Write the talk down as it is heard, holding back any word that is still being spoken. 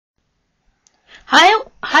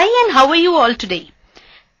Hi and how are you all today?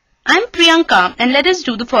 I'm Priyanka and let us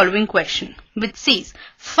do the following question, which says,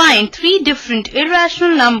 find three different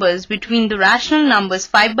irrational numbers between the rational numbers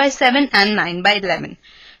 5 by 7 and 9 by 11.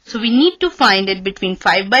 So we need to find it between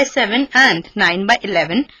 5 by 7 and 9 by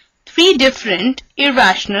 11, three different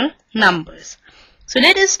irrational numbers. So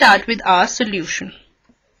let us start with our solution.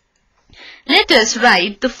 Let us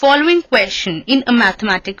write the following question in a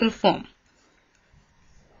mathematical form.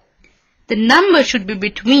 The number should be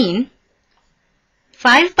between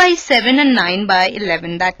 5 by 7 and 9 by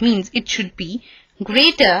 11. That means it should be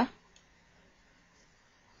greater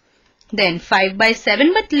than 5 by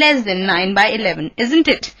 7 but less than 9 by 11, isn't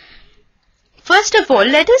it? First of all,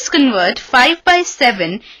 let us convert 5 by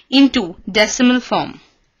 7 into decimal form.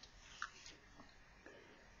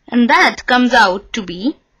 And that comes out to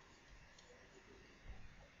be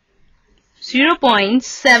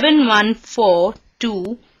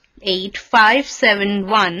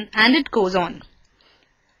 0.71428571, and it goes on.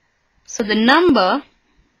 So the number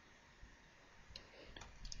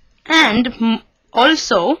and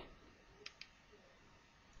also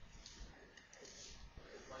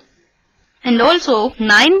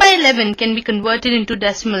 9 by 11 can be converted into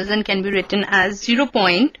decimals and can be written as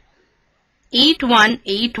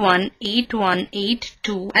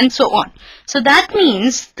 0.81818182 and so on. So that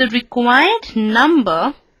means the required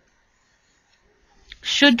number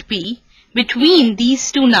should be between these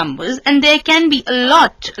two numbers, and there can be a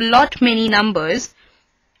lot many numbers.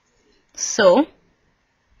 So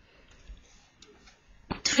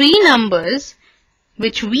three numbers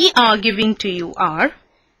which we are giving to you are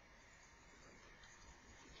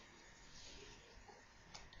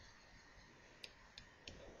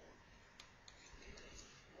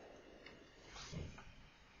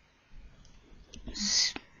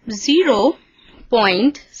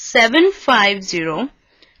 0.750,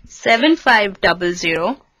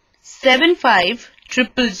 7500,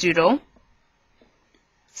 75000,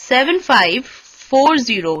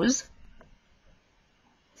 7540s,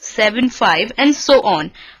 75 and so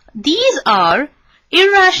on. These are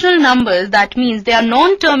irrational numbers. That means they are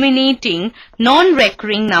non-terminating,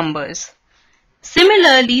 non-recurring numbers.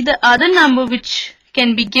 Similarly, the other number which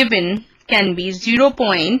can be given can be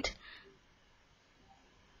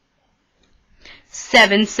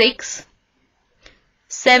 0.76,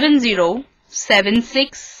 70,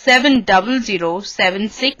 76, 700,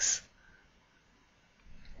 76,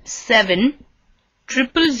 7,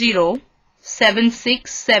 000,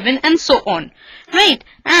 767 and so on. Right?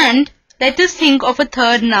 And let us think of a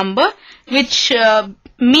third number which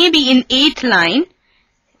may be in 8 line,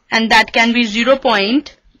 and that can be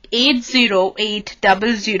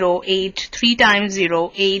 0.808008, 3 times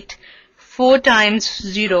 0, 8, 4 times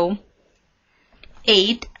 0,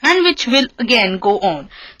 8, and which will again go on.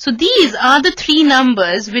 So these are the three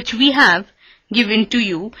numbers which we have given to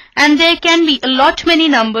you, and there can be a lot many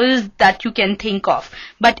numbers that you can think of,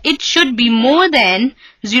 but it should be more than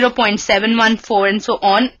 0.714 and so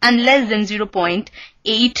on, and less than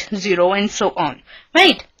 0.80 and so on.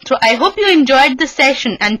 Right? So I hope you enjoyed the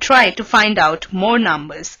session and try to find out more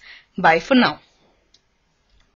numbers. Bye for now.